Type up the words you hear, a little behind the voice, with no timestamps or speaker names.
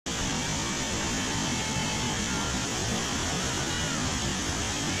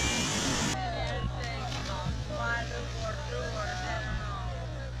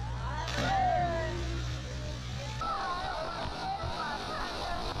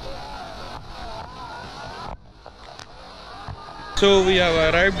So we have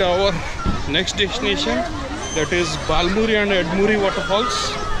arrived at our next destination, that is Balmuri and Edmuri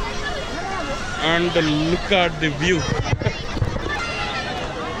Waterfalls, and look at the view.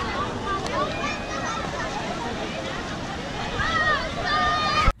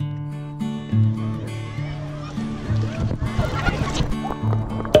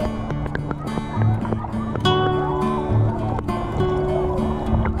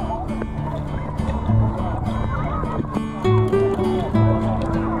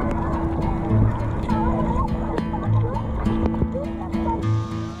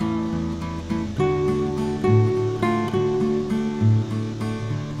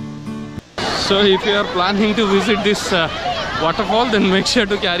 So if you are planning to visit this waterfall, then make sure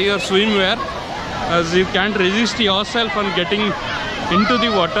to carry your swimwear, as you can't resist yourself on getting into the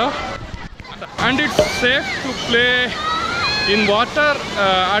water. And it's safe to play in water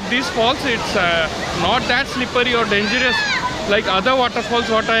at these falls. It's not that slippery or dangerous like other waterfalls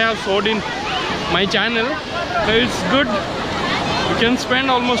what I have showed in my channel. So it's good. You can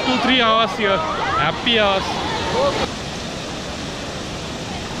spend almost 2-3 hours here, happy hours.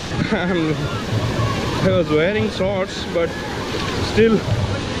 I was wearing shorts, but still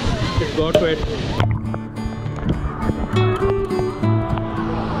it got wet.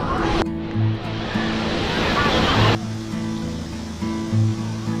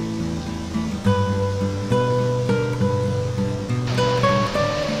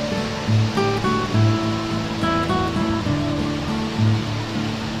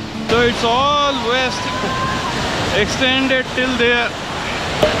 So it's all west, extended till there.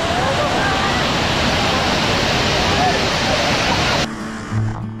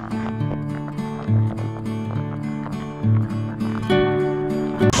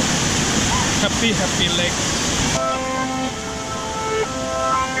 Happy legs.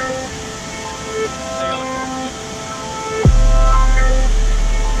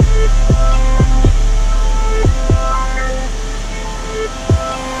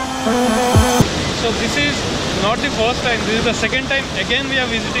 So this is not the first time, this is the second time again we are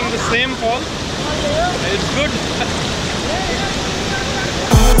visiting the same fall. It's good.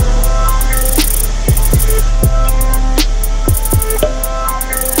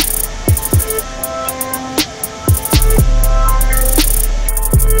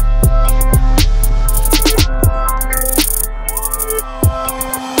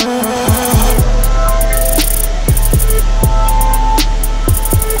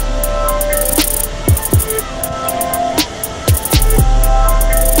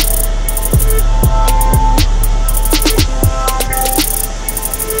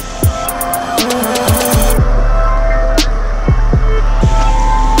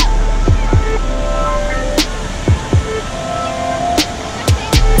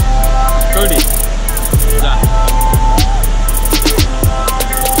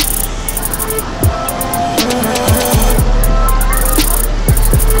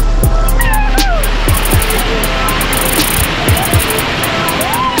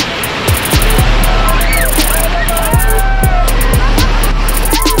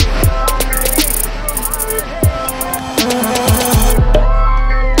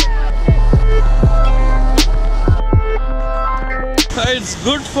 It's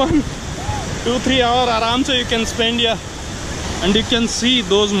good fun. 2-3 hours aram so you can spend here, and you can see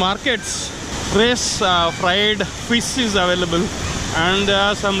those markets. Fresh fried fish is available, and there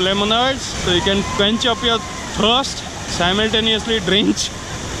are some lemonades, so you can quench up your thirst, simultaneously drench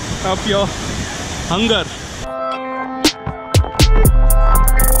up your hunger.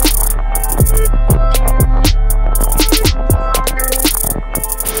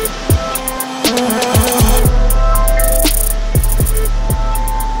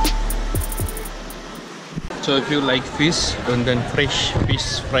 So if you like fish, and then fresh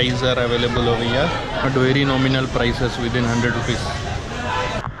fish fries are available over here at very nominal prices within 100 rupees.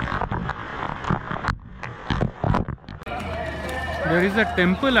 There is a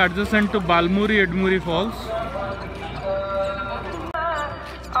temple adjacent to Balmuri Edmuri Falls.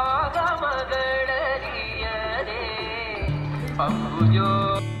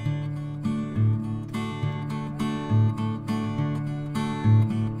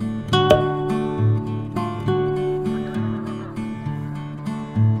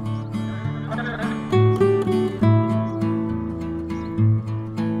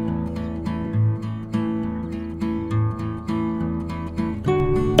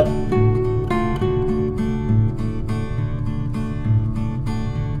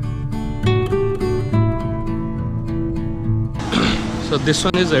 So this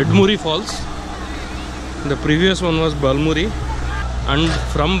one is Edmuri Falls. The previous one was Balmuri, and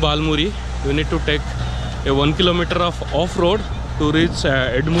from Balmuri you need to take a 1 kilometer of off-road to reach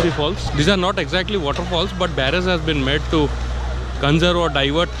Edmuri Falls. These are not exactly waterfalls, but barrage has been made to conserve or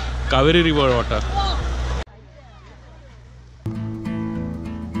divert Kaveri river water.